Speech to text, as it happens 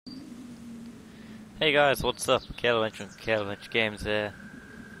Hey guys, what's up? Kaleventure from Kaleventure Games here.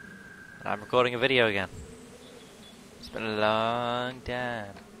 And I'm recording a video again. It's been a long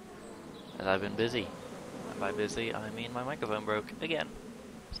time. And I've been busy. And by busy, I mean my microphone broke again.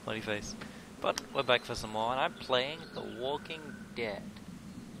 Smiley face. But we're back for some more, and I'm playing The Walking Dead.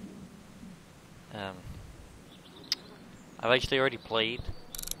 I've actually already played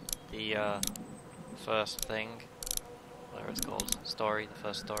the first thing. Whatever it's called. Story, the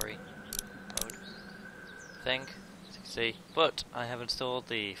first story mode thing, as you can see, but I have installed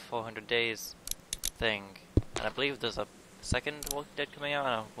the 400 days thing, and I believe there's a second Walking Dead coming out,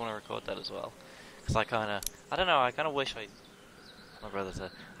 and I want to record that as well, because I kind of wish my brother said,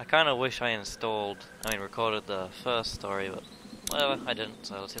 I kind of wish I recorded the first story, but whatever, I didn't,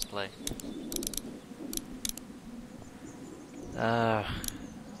 so let's just play. I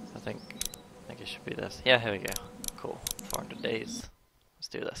think it should be this. Yeah, here we go. Cool. 400 days. Let's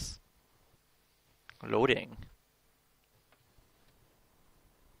do this. Loading.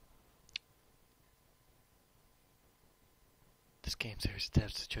 This game series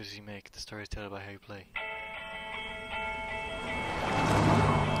adapts the choices you make. The story is told by how you play.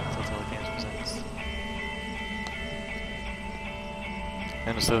 Telltale Games presents.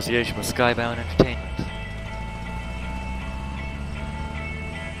 In association with Skybound Entertainment.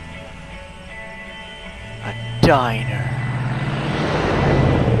 A diner.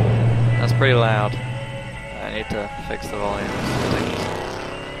 That's pretty loud. I need to fix the volume.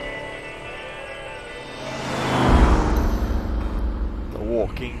 The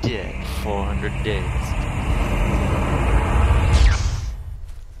Walking Dead 400 Days.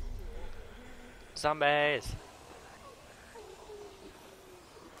 Zombies!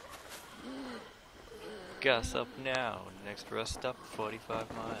 Gas up now. Next rest stop 45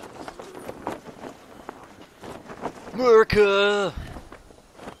 miles. America!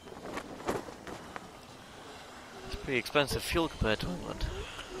 Pretty expensive fuel compared to England.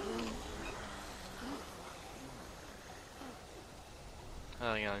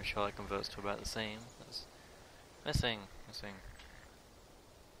 Oh yeah, I'm sure it converts to about the same. That's missing.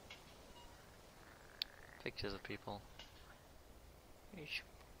 Pictures of people. It's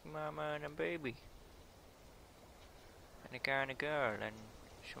mama and a baby. And a guy and a girl and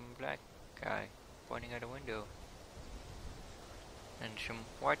some black guy pointing at a window. And some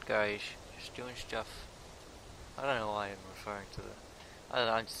white guys just doing stuff. I don't know why I'm referring to the.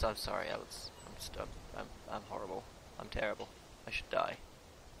 I'm sorry. I'm horrible. I'm terrible. I should die.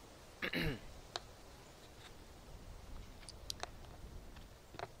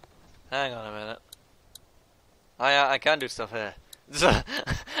 Hang on a minute. I can do stuff here. I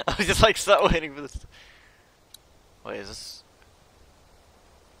was just like sat waiting for this. Wait, is this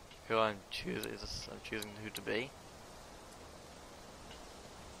who I'm choosing? Is this I'm choosing who to be?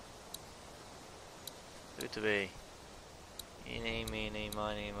 Who to be? Eeny, meeny,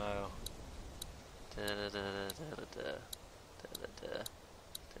 miny, mo. Da da da da da da da da da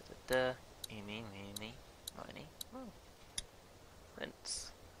da da. Eeny, meeny, miny, mo.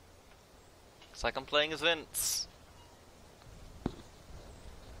 Vince. Looks like I'm playing as Vince.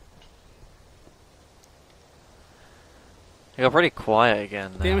 I got pretty quiet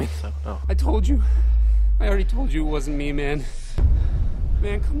again now. Damn it. So, oh. I told you. I already told you it wasn't me, man.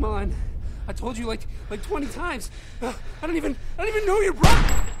 Man, come on. I told you like 20 times. I don't even know your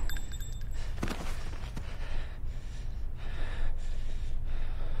brother.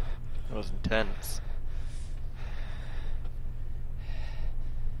 That was intense.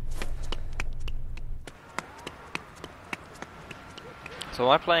 So am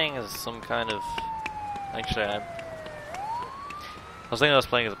I playing as some kind of... Actually, I was thinking I was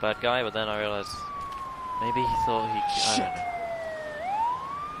playing as a bad guy, but then I realized maybe he thought he... I don't know.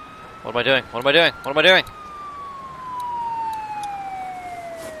 What am I doing? What am I doing? What am I doing?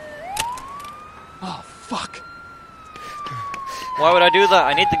 Oh, fuck. Why would I do that?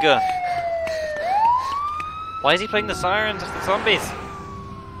 I need the gun. Why is he playing the sirens of the zombies?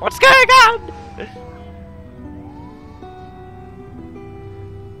 What's going on?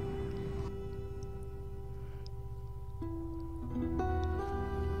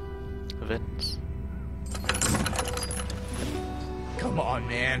 Vince. Come on,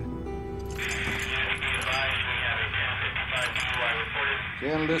 man.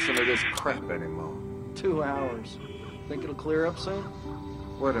 Can't listen to this crap anymore. 2 hours. Think it'll clear up soon?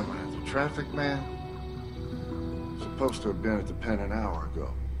 What am I, the traffic man? Supposed to have been at the pen an hour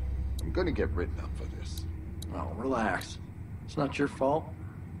ago. I'm gonna get written up for this. Oh, relax. It's not your fault.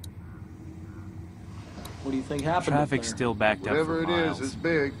 What do you think happened? Traffic's still backed up Whatever for it miles. is, it's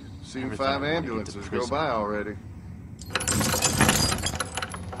big. Seen Everything 5 I wanna get to ambulances go prison. by already.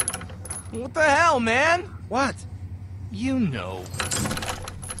 What the hell, man? What? You know.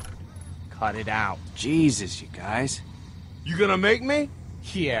 Cut it out. Jesus, you guys. You gonna make me?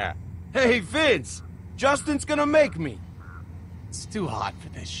 Yeah, Hey, Vince! Justin's gonna make me! it's too hot for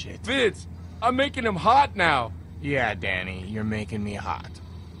this shit. Vince, I'm making him hot now. Yeah, Danny, you're making me hot.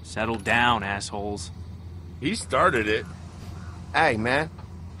 Settle down, assholes. He started it. Hey, man.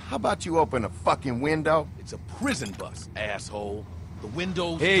 How about you open a fucking window? It's a prison bus, asshole. The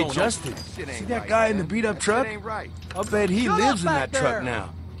windows Hey, don't Justin, Shit ain't see that right, guy in man. the beat-up That truck? shit ain't right. I'll bet he Shut lives in up that back truck there.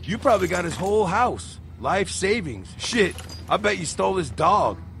 now. You probably got his whole house. Life savings. Shit, I bet you stole his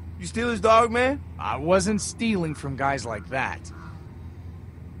dog. You steal his dog, man? I wasn't stealing from guys like that.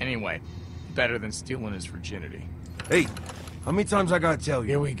 Anyway, better than stealing his virginity. Hey, how many times I gotta tell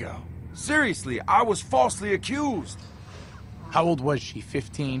Here you? we go. Seriously, I was falsely accused. How old was she,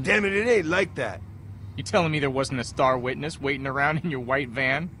 15? Damn it, it ain't like that. You telling me there wasn't a star witness waiting around in your white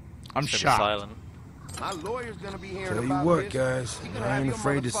van? I'm Should be shocked. silent. My lawyer's gonna be hearing Tell you about what, this. guys, He gonna I have ain't your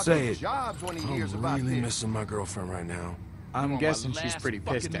afraid to motherfucking say it. jobs when he hears I'm about really this. missing my girlfriend right now. I'm on guessing my she's last pretty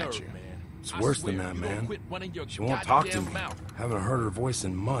pissed fucking at nerve, you. man. It's I worse swear, than that, you don't man. quit running your She won't talk to goddamn me. mouth. Haven't heard her voice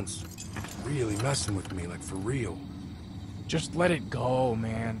in months. Really messing with me, like for real. Just let it go,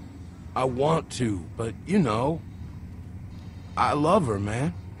 man. I want to, but you know, I love her,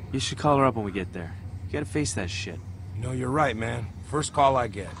 man. You should call her up when we get there. You gotta face that shit. You know, you're right, man. First call I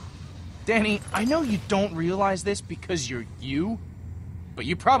get. Danny, I know you don't realize this because you're you, but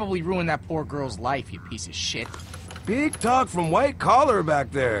you probably ruined that poor girl's life, you piece of shit. Big talk from White Collar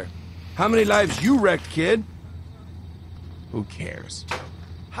back there. How many lives you wrecked, kid? Who cares?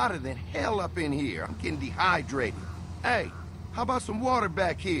 Hotter than hell up in here. I'm getting dehydrated. Hey, how about some water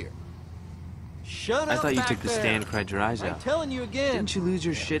back here? Shut I up thought you back took the there. stand and cried your eyes I'm out. telling you again. Didn't you lose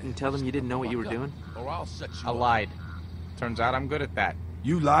your shit and tell them you didn't know what you were doing? Or I'll set you I up. lied. Turns out I'm good at that.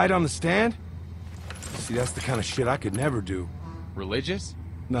 You lied on the stand? See, that's the kind of shit I could never do. Religious?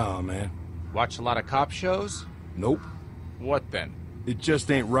 Nah, man. Watch a lot of cop shows? Nope. What then? It just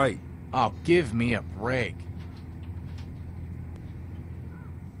ain't right. Oh, give me a break.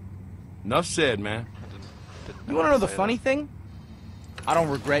 Enough said, man. You wanna know the funny thing? I don't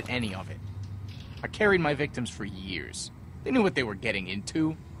regret any of it. I carried my victims for years. They knew what they were getting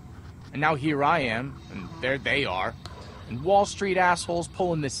into. And now here I am, and there they are. And Wall Street assholes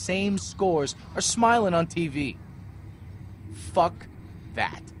pulling the same scores are smiling on TV. Fuck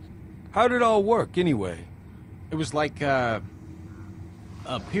that. How'd it all work, anyway? It was like a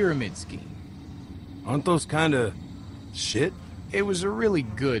pyramid scheme. Aren't those kind of shit? It was a really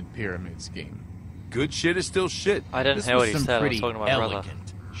good pyramid scheme. Good shit is still shit. I didn't This hear was what he some said. I was pretty talking to my brother.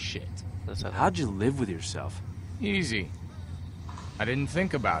 elegant shit. That said that. How'd you live with yourself? Easy. I didn't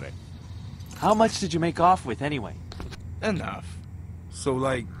think about it. How much did you make off with anyway? Enough. So,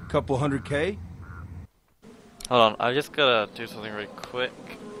 like, couple $100K? Hold on, I just gotta do something really quick.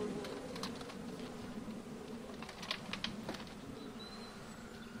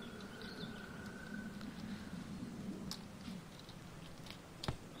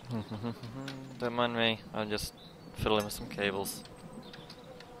 Don't mind me, I'm just fiddling with some cables.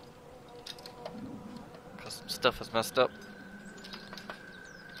 'Cause some stuff is messed up.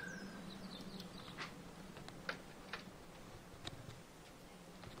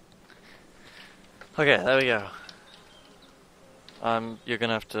 Okay, there we go. You're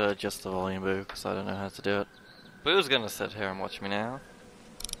gonna have to adjust the volume, Boo, because I don't know how to do it. Boo's gonna sit here and watch me now.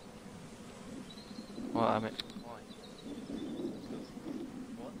 Well, I mean, why?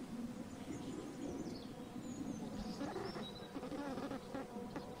 What?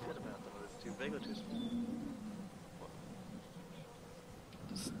 Shit about them, it's too big or too small? What?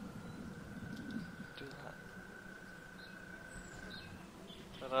 Just do that.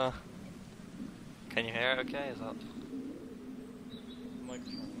 But, can you hear it okay? Is that...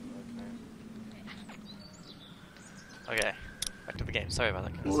 Okay, back to the game. Sorry about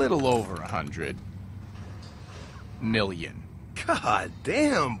that, A guys. little over 100 million. God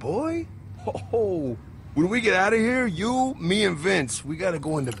damn, boy. Oh, when we get out of here, you, me, and Vince, we gotta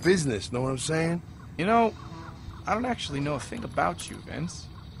go into business, know what I'm saying? You know, I don't actually know a thing about you, Vince.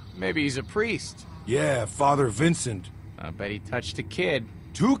 Maybe he's a priest. Yeah, Father Vincent. I bet he touched a kid.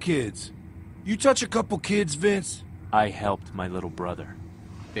 2 kids. You touch a couple kids, Vince? I helped my little brother.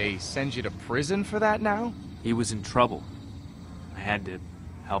 They send you to prison for that now? He was in trouble. I had to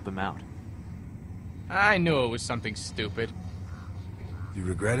help him out. I knew it was something stupid. You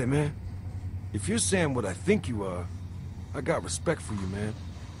regret it, man? If you're saying what I think you are, I got respect for you, man.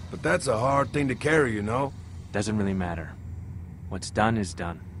 But that's a hard thing to carry, you know? Doesn't really matter. What's done is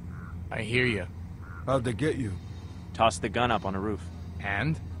done. I hear you. How'd they get you? Toss the gun up on a roof.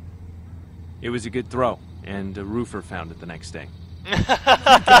 And? It was a good throw, and a roofer found it the next day. You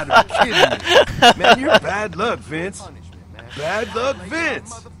gotta be kidding me. Man, you're bad luck, Vince. Bad luck,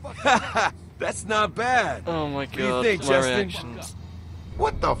 Vince. That's not bad. Oh my god, What do you think, my Justin? reactions.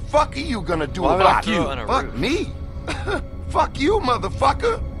 What the fuck are you gonna do Why would I about throw you? it on a Fuck roof? me? Fuck you,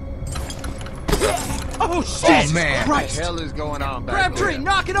 motherfucker! Oh, shit! Oh, man. What the hell is going on back Crabtree, there?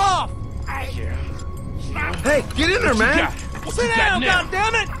 knock it off! Hey, get in there, man. Sit down,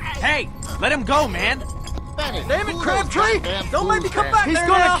 goddammit! Hey, let him go, man. Damn it, Crabtree! Don't make me come back He's there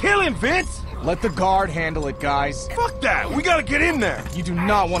gonna now. kill him, Vince. Let the guard handle it, guys. Fuck that. We gotta get in there. You do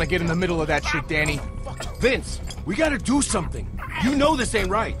not want to get in the middle of that shit, Danny. Vince, we gotta do something. You know this ain't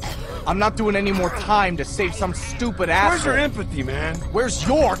right. I'm not doing any more time to save some stupid Where's asshole. your empathy, man? Where's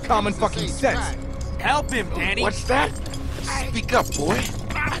your common fucking sense? Help him, Danny. What's that? Speak up, boy.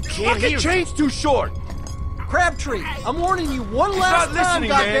 Fucking chain's too short. Crabtree, I'm warning you one He's last not time, listening,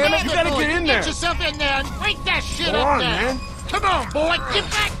 man. goddammit. You gotta get in there. Get yourself in there and break that shit Come up on, there. man. Come on, boy. Get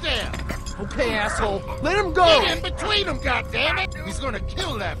back there. Okay, asshole. Let him go. Get in between them, goddammit. He's gonna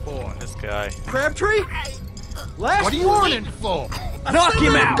kill that boy. This guy. Crabtree? Last What are you warning. waiting for? Knock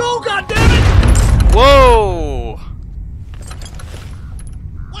him Let him out. go, goddammit! Whoa!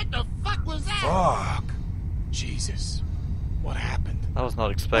 What the fuck was that? Fuck. Jesus. What happened? That was not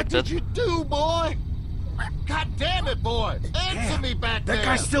What expected. did you do, boy? God damn it, boy. Answer me back That there.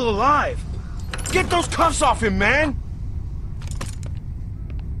 guy's still alive. Get those cuffs off him, man.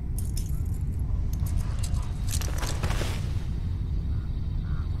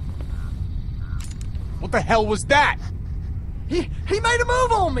 What the hell was that? He made a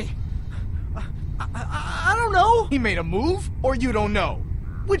move on me. I don't know. He made a move, or you don't know?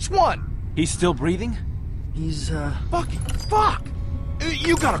 Which one? He's still breathing? He's Fuck.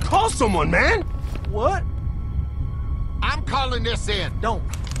 You gotta call someone, man. what? I'm calling this in. Don't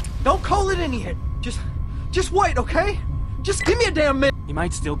call it in yet. Just wait, okay? Just give me a damn minute. He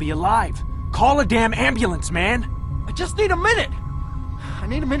might still be alive. Call a damn ambulance, man. I just need a minute. I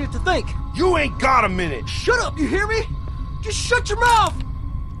need a minute to think. You ain't got a minute. Shut up, you hear me? Just shut your mouth.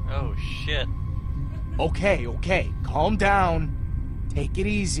 Oh shit. Okay. Calm down. Take it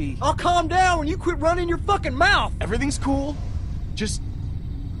easy. I'll calm down when you quit running your fucking mouth. Everything's cool. Just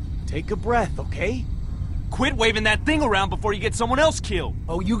take a breath, okay? Quit waving that thing around before you get someone else killed.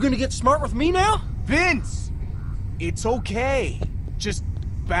 Oh, you gonna get smart with me now? Vince! It's okay. Just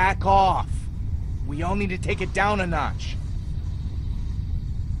back off. We all need to take it down a notch.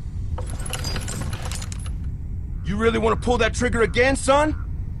 You really want to pull that trigger again, son?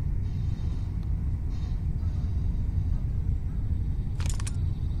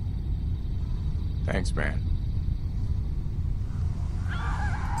 Thanks, man.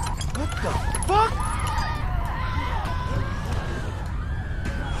 What the fuck?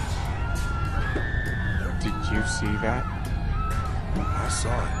 Did you see that? I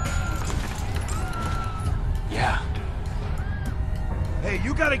saw it. Yeah. Hey,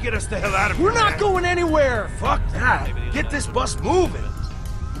 you gotta get us the hell out of here. We're not man. going anywhere. Fuck that. Get this bus moving.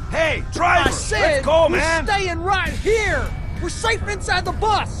 Hey, driver, I said let's go, we're man. staying right here. We're safe inside the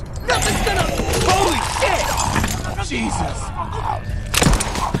bus. Nothing's gonna. Holy shit! Jesus!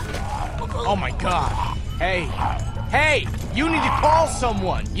 Oh my god. Hey, you need to call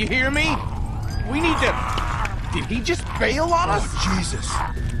someone. You hear me? We need to... Did he just bail on us? Oh, Jesus.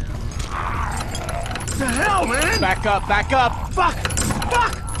 What the hell, man? Back up. Fuck!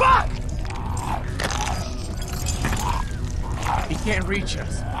 He can't reach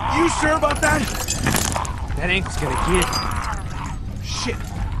us. You sure about that? That ankle's gonna get him. Shit.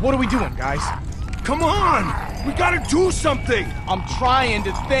 What are we doing, guys? Come on! We gotta do something! I'm trying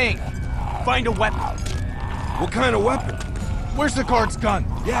to think. Find a weapon. What kind of weapon? Where's the guard's gun?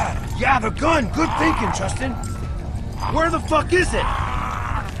 Yeah, the gun. Good thinking, Justin. Where the fuck is it?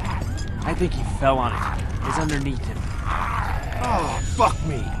 I think he fell on it. It's underneath him. Oh, fuck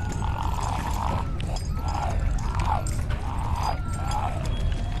me.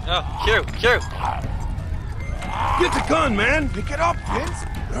 Oh, Q. Get the gun, man. Pick it up, Vince.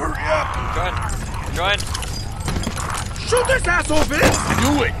 Hurry up. Join. Shoot this asshole, Vince.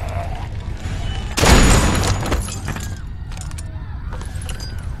 Do it.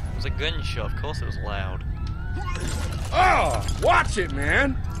 It was a gunshot. Of course it was loud. Oh, watch it,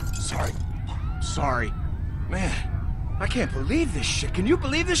 man. Sorry. Man, I can't believe this shit. Can you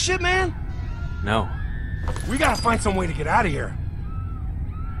believe this shit, man? No. We gotta find some way to get out of here.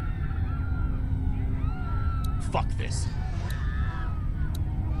 Fuck this.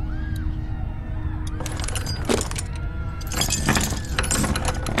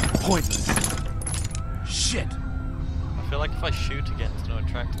 Pointless. Shit. I feel like if I shoot again, it's gonna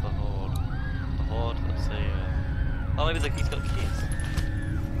attract the horde. board. Let's see. Oh, maybe he's got keys.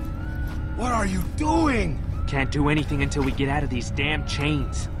 What are you doing? Can't do anything until we get out of these damn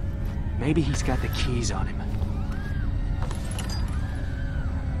chains. Maybe he's got the keys on him.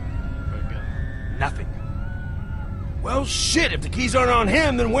 Nothing. Well, shit, if the keys aren't on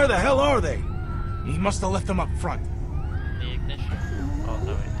him, then where the hell are they? He must have left them up front. The ignition. Oh,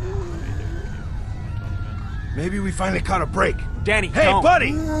 no, Maybe we finally caught a break. Danny, Hey, don't.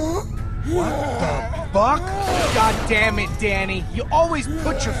 buddy! What the fuck? God damn it, Danny. You always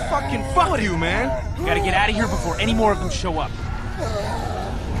put your fucking Fuck you, man! We gotta get out of here before any more of them show up.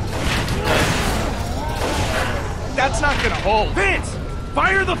 That's not gonna hold. Vince!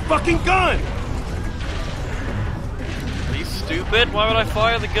 Fire the fucking gun! Are you stupid? Why would I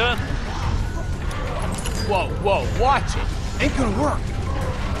fire the gun? Whoa, whoa, watch it. Ain't gonna work.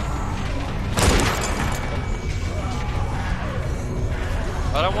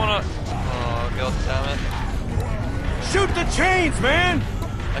 I don't wanna... Oh, god damn it. Shoot the chains, man!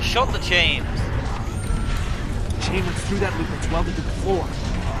 I shot the chains. The chain went through that loop that's welded to the floor.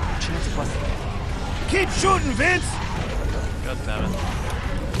 Chain's busted. Keep shooting, Vince! God damn it.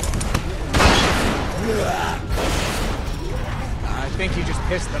 I think you just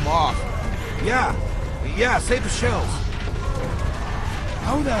pissed them off. Yeah, save the shells.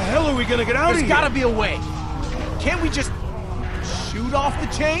 How the hell are we gonna get out of There's here? gotta be a way. Can't we just shoot off the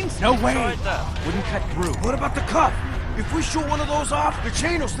chains? No way! Tried that. Wouldn't cut through. What about the cuff? If we shoot one of those off, the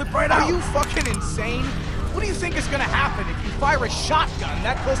chain will slip right out. Are you fucking insane? What do you think is gonna happen if you fire a shotgun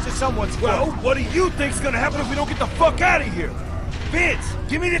that close to someone's Well, throat? what do you think's gonna happen if we don't get the fuck out of here? Vince,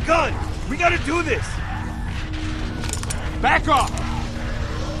 give me the gun. We gotta do this. Back off!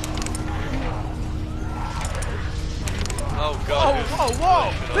 Oh Whoa, god. whoa,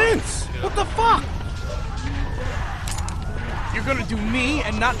 whoa! Vince, what the fuck? You're gonna do me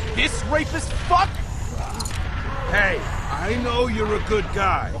and not this rapist fuck? Hey, I know you're a good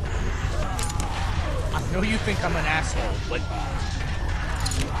guy. I know you think I'm an asshole, but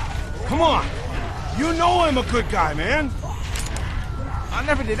Come on. You know I'm a good guy, man. I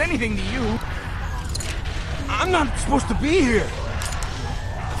never did anything to you. I'm not supposed to be here.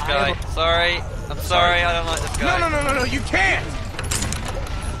 This guy. Sorry. I'm sorry, I don't like this guy. No, you can't!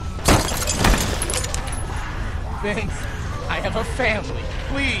 Vince, I have a family.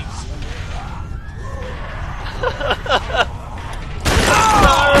 Please.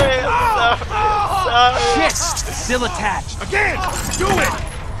 Sorry. Shit! Still attached. Again! Do it!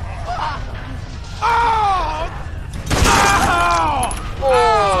 Oh.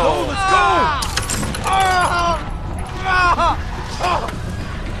 Let's go!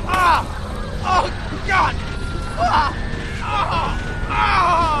 Oh, God!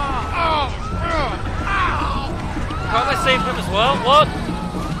 Can't I save him as well? What?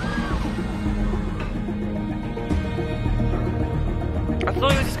 I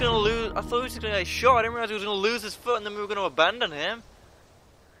thought he was just gonna lose. I thought he was just gonna get shot. I didn't realize he was gonna lose his foot and then we were gonna abandon him.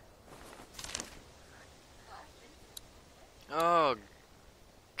 Oh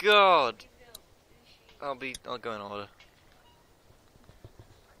God. I'll go in order.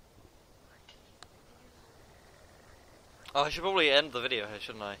 Oh, I should probably end the video here,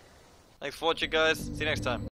 shouldn't I? Thanks for watching, guys. See you next time.